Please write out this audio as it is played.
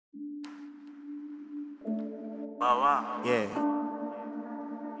Yeah.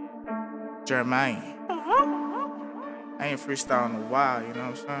 Jermaine. I ain't freestyling in a while, you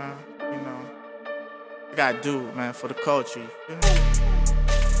know what I'm saying? You know, I gotta do it, man, for the culture, you feel me?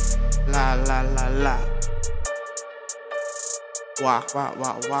 La la la la. Walk, walk,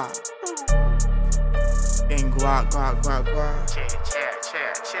 walk, walk. Ain't guac, guac, guac, guac.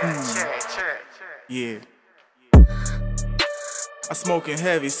 Yeah. I'm smoking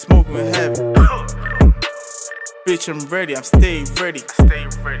heavy, Bitch, I'm ready, I'm stay ready.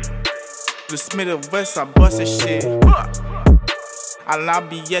 The Smith of West, I bust that shit. I'll not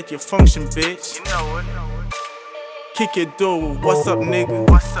be at your function, bitch. You know it. Kick your door, what's up, nigga?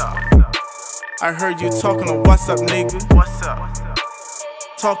 What's up? I heard you talking on what's up, nigga. What's up?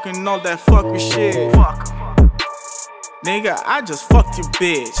 Talking all that fucking shit. Fuck. Nigga, I just fucked your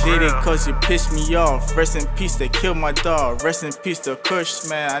bitch. Did it cause you pissed me off. Rest in peace, they killed my dog. Rest in peace, the Kush,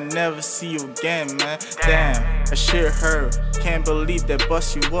 man. I never see you again, man. Damn, that shit hurt. Can't believe they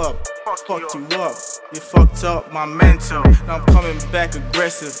bust you up. Fucked you up. You fucked up my mental. Now I'm coming back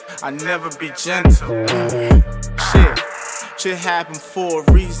aggressive. I never be gentle. Shit happened for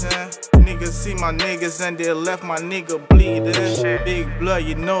a reason. Niggas see my niggas and they left my nigga bleeding. Big blood,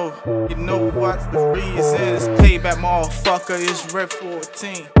 you know what's the reason. It's payback, motherfucker, it's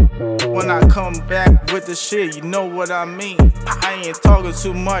RED14. When I come back with the shit, you know what I mean. I ain't talking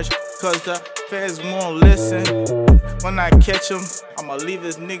too much, cause the feds won't listen. When I catch him, I'ma leave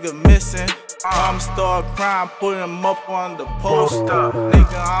this nigga missing. I'm start crying, put him up on the poster.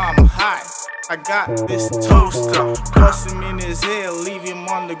 Nigga, I'm hot. I got this toaster, bust him in his head, leave him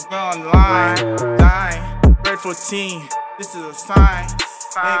on the ground lying, dying. RED14, this is a sign.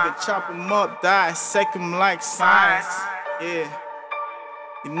 Nigga, chop him up, dissect him like science. Yeah,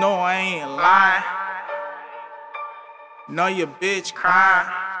 you know I ain't lying. Know your bitch crying.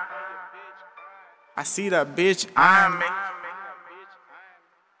 I see that bitch eyeing me.